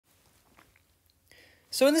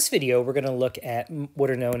So in this video, we're going to look at what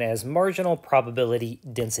are known as marginal probability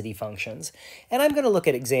density functions. And I'm going to look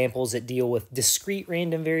at examples that deal with discrete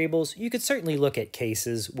random variables. You could certainly look at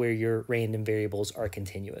cases where your random variables are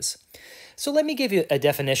continuous. So let me give you a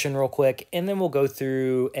definition real quick, and then we'll go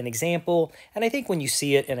through an example. And I think when you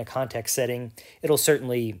see it in a context setting, it'll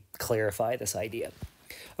certainly clarify this idea.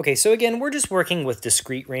 Okay, so again, we're just working with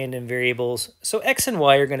discrete random variables. So x and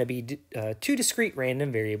y are going to be two discrete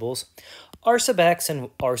random variables. R sub x and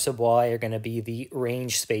R sub y are going to be the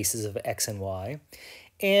range spaces of x and y.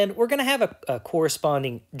 And we're going to have a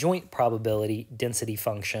corresponding joint probability density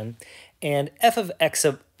function. And f of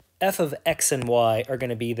x and y are going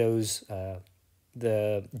to be those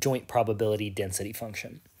the joint probability density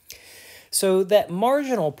function. So that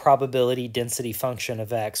marginal probability density function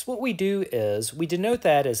of x, what we do is we denote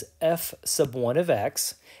that as f sub 1 of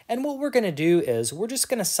x. And what we're going to do is we're just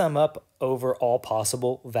going to sum up over all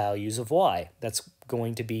possible values of y. That's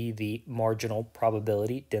going to be the marginal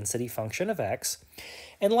probability density function of x.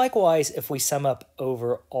 And likewise, if we sum up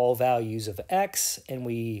over all values of x and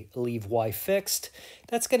we leave y fixed,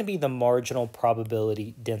 that's going to be the marginal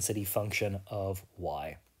probability density function of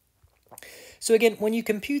y. So again, when you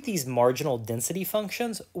compute these marginal density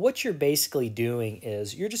functions, what you're basically doing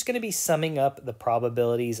is you're just going to be summing up the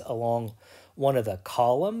probabilities along one of the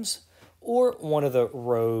columns or one of the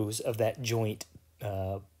rows of that joint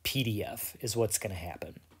PDF is what's going to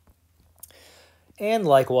happen. And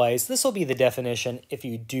likewise, this will be the definition if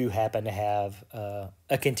you do happen to have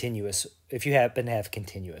continuous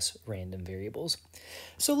random variables.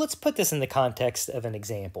 So let's put this in the context of an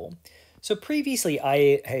example. So previously,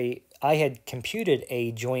 I had computed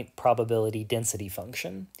a joint probability density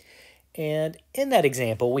function. And in that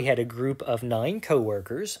example, we had a group of 9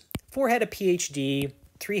 coworkers. 4 had a PhD,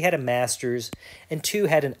 3 had a master's, and 2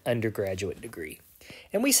 had an undergraduate degree.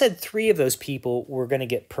 And we said 3 of those people were going to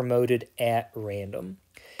get promoted at random.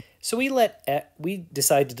 So we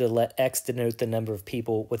decided to let x denote the number of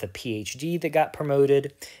people with a PhD that got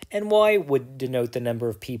promoted, and y would denote the number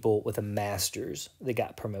of people with a master's that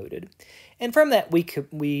got promoted. And from that,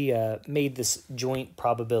 we made this joint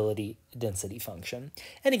probability density function.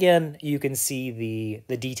 And again, you can see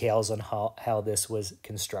the details on how this was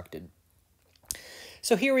constructed.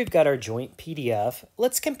 So here we've got our joint PDF.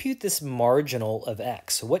 Let's compute this marginal of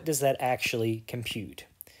x. What does that actually compute?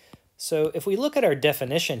 So if we look at our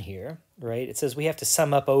definition here, right, it says we have to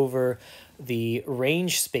sum up over the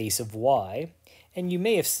range space of y. And you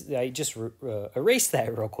may have, I just erased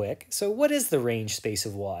that real quick. So what is the range space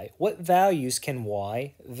of y? What values can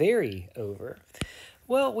y vary over?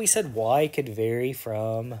 Well, we said y could vary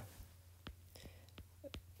from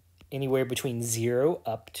anywhere between 0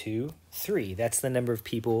 up to 3. That's the number of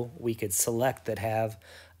people we could select that have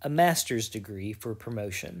a master's degree for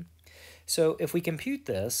promotion. So if we compute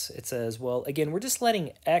this, it says, well, again, we're just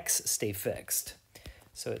letting x stay fixed.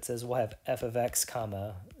 So it says we'll have f of x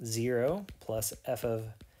comma 0 plus f of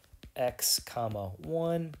x comma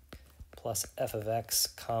 1 plus f of x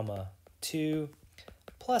comma 2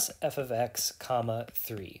 plus f of x comma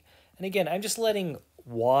 3. And again, I'm just letting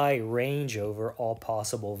y range over all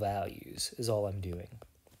possible values is all I'm doing.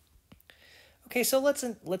 Okay, so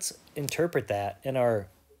let's interpret that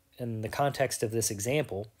in the context of this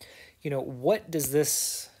example. You know, what does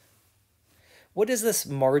this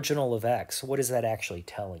marginal of x, what is that actually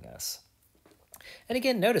telling us? And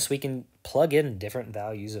again, notice we can plug in different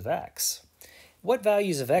values of x. What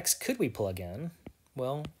values of x could we plug in?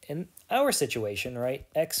 Well, in our situation, right,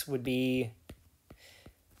 x would be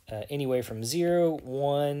anywhere from 0,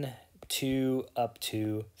 1, 2, up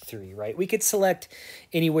to 3, right? We could select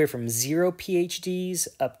anywhere from 0 PhDs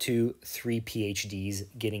up to 3 PhDs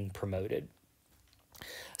getting promoted.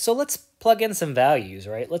 So let's plug in some values,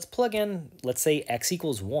 right? Let's plug in, let's say x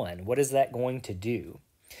equals 1. What is that going to do?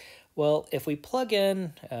 Well, if we plug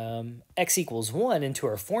in x equals 1 into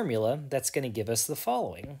our formula, that's going to give us the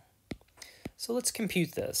following. So let's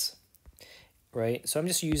compute this, right? So I'm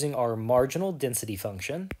just using our marginal density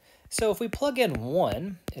function. So if we plug in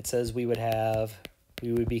 1, it says we would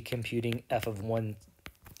be computing f of 1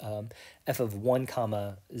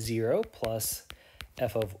 comma 0 plus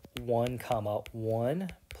f of 1 comma 1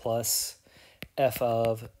 plus f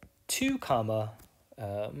of 2 comma,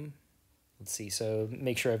 let's see, so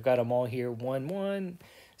make sure I've got them all here, 1, 1.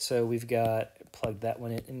 So we've got, plug that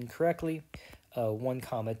one in incorrectly, 1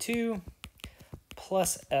 comma 2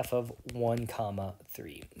 plus f of 1 comma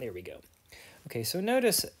 3. There we go. Okay, so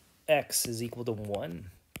notice x is equal to 1.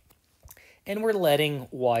 And we're letting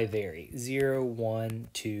y vary, 0, 1,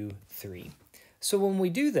 2, 3. So when we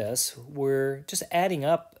do this, we're just adding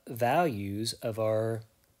up values of our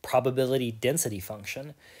probability density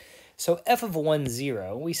function. So f of 1,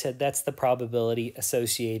 0, we said that's the probability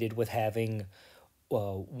associated with having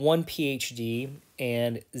one PhD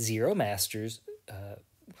and 0 masters.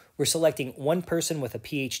 We're selecting one person with a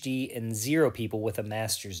PhD and 0 people with a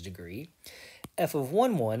master's degree. F of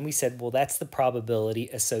 1, 1, we said, well, that's the probability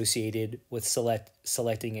associated with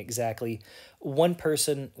selecting exactly one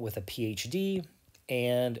person with a PhD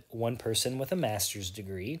and one person with a master's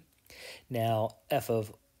degree. Now, f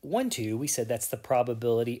of 1, 2, we said that's the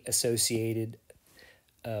probability associated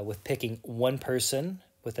with picking one person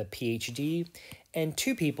with a PhD and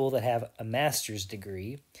 2 people that have a master's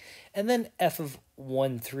degree. And then f of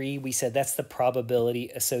 1, 3, we said that's the probability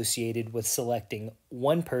associated with selecting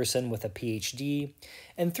one person with a PhD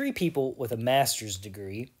and 3 people with a master's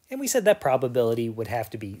degree. And we said that probability would have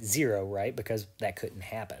to be 0, right? Because that couldn't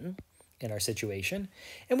happen in our situation.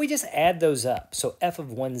 And we just add those up. So f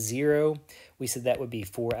of 1, 0, we said that would be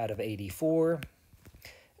 4 out of 84.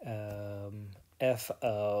 F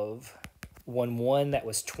of 1, 1, that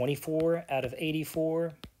was 24 out of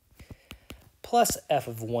 84. Plus f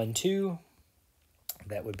of 1, 2,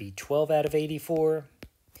 that would be 12 out of 84.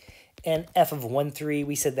 And f of 1, 3,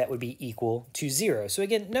 we said that would be equal to 0. So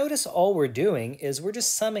again, notice all we're doing is we're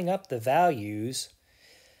just summing up the values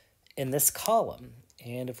in this column.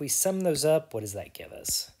 And if we sum those up, what does that give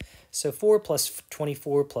us? So 4 plus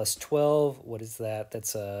 24 plus 12, what is that?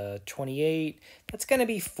 That's 28. That's going to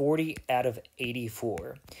be 40 out of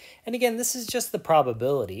 84. And again, this is just the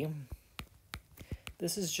probability.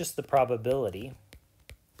 This is just the probability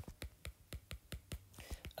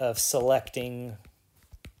of selecting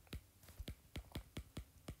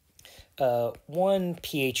one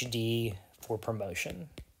PhD for promotion.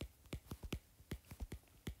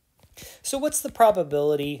 So what's the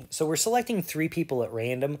probability? So we're selecting 3 people at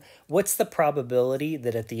random. What's the probability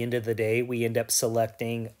that at the end of the day we end up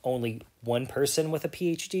selecting only one person with a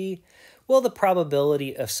PhD? Well, the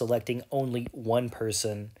probability of selecting only one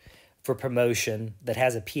person for promotion that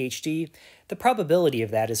has a PhD, the probability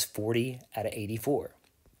of that is 40 out of 84.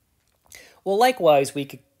 Well, likewise, we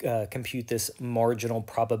could compute this marginal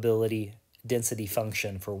probability density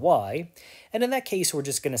function for y. And in that case, we're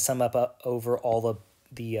just going to sum up over all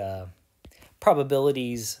the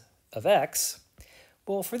probabilities of x.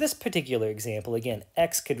 Well, for this particular example, again,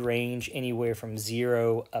 x could range anywhere from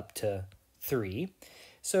 0 up to 3.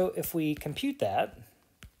 So if we compute that,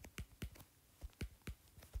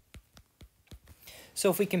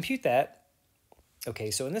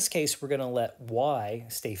 okay, so in this case, we're going to let y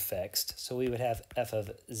stay fixed. So we would have f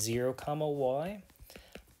of 0 comma y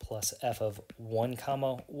plus f of 1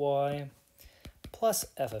 comma y plus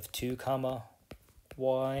f of 2 comma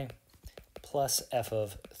y plus f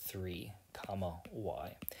of 3 comma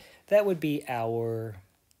y. That would be our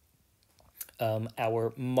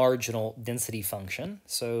marginal density function.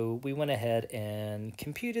 So we went ahead and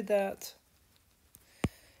computed that.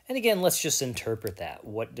 And again, let's just interpret that.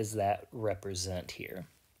 What does that represent here?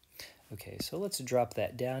 Okay, so let's drop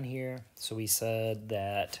that down here. So we said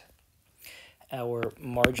that our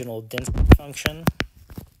marginal density function,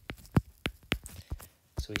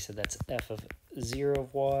 so we said that's f of 0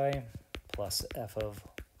 of y plus f of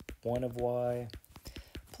 1 of y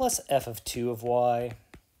plus f of 2 of y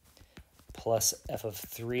plus f of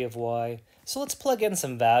 3 of y. So let's plug in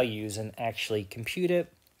some values and actually compute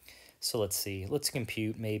it. So let's see, let's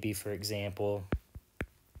compute maybe, for example,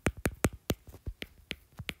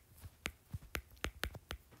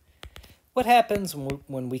 what happens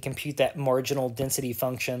when we compute that marginal density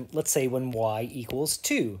function, let's say when y equals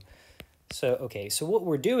 2. So, okay, so what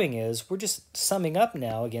we're doing is we're just summing up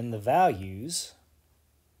now, again, the values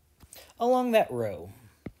along that row.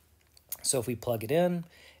 So if we plug it in,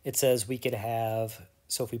 it says we could have,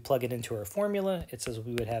 so if we plug it into our formula, it says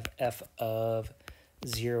we would have f of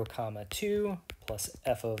 0 comma 2 plus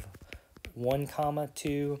f of 1 comma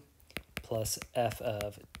 2 plus f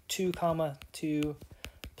of 2 comma 2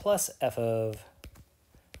 plus f of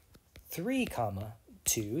 3 comma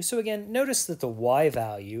 2. So again, notice that the y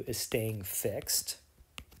value is staying fixed.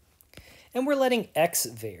 And we're letting x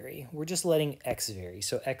vary. We're just letting x vary.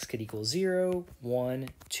 So x could equal 0, 1,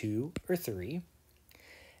 2, or 3.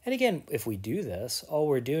 And again, if we do this, all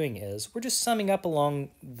we're doing is we're just summing up along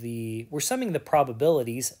we're summing the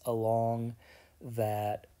probabilities along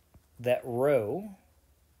that row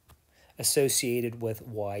associated with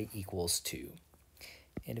y equals 2.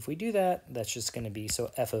 And if we do that, that's just going to be,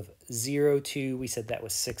 so f of 0, 2, we said that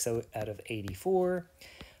was 6 out of 84,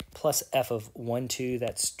 plus f of 1, 2,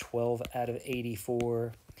 that's 12 out of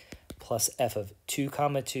 84, plus f of 2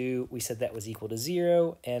 comma 2, we said that was equal to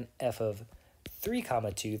 0, and f of 3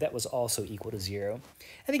 comma 2, that was also equal to 0.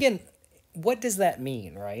 And again, what does that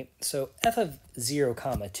mean, right? So f of 0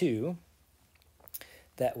 comma 2,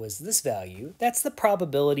 that was this value. That's the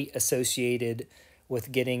probability associated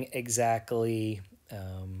with getting exactly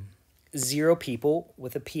 0 people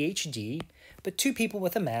with a PhD, but 2 people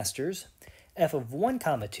with a master's. F of 1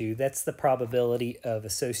 comma 2, that's the probability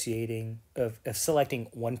of selecting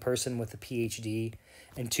 1 person with a PhD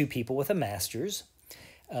and 2 people with a master's.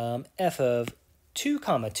 F of 2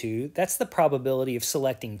 comma 2, that's the probability of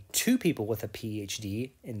selecting 2 people with a PhD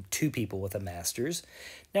and 2 people with a master's.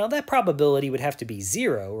 Now that probability would have to be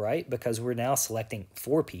 0, right? Because we're now selecting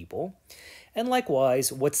 4 people. And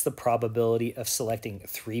likewise, what's the probability of selecting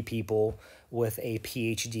 3 people with a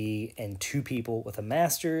PhD and 2 people with a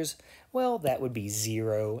master's? Well, that would be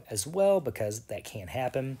 0 as well, because that can't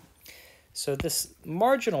happen. So this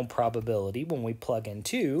marginal probability, when we plug in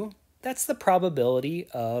 2, that's the probability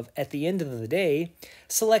of, at the end of the day,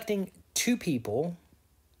 selecting 2 people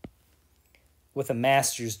with a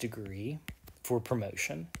master's degree for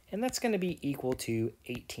promotion. And that's going to be equal to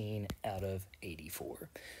 18 out of 84.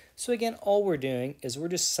 So again, all we're doing is we're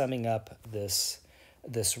just summing up this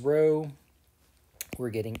row. We're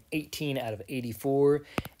getting 18 out of 84.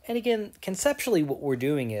 And again, conceptually what we're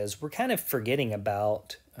doing is we're kind of forgetting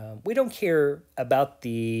about, we don't care about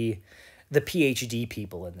the PhD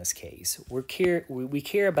people in this case. We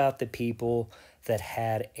care about the people that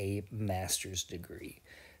had a master's degree.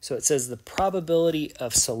 So it says the probability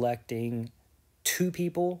of selecting 2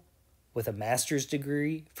 people with a master's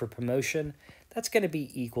degree for promotion, that's going to be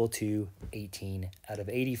equal to 18 out of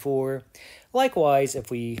 84. Likewise, if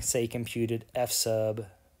we say computed f sub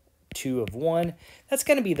 2 of 1, that's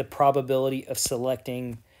going to be the probability of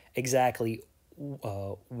selecting exactly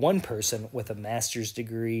 1 person with a master's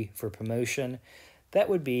degree for promotion. That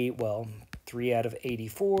would be, well, 3 out of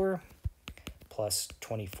 84 plus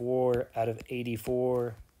 24 out of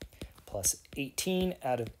 84 plus 18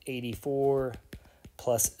 out of 84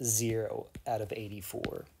 plus 0 out of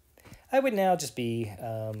 84. I would now just be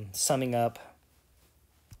summing up.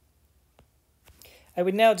 I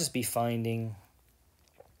would now just be finding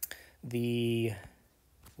the,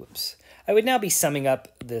 I would now be summing up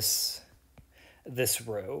this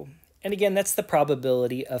row. And again, that's the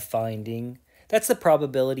probability of finding, that's the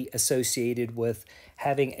probability associated with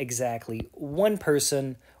having exactly 1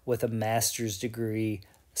 person with a master's degree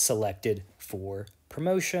selected for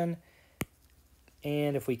promotion.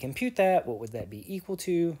 And if we compute that, what would that be equal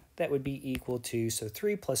to? That would be equal to, so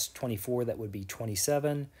 3 plus 24, that would be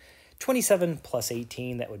 27. 27 plus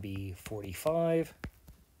 18, that would be 45.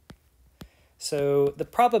 So the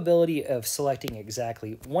probability of selecting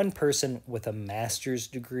exactly 1 person with a master's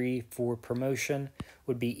degree for promotion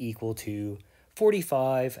would be equal to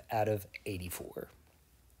 45 out of 84.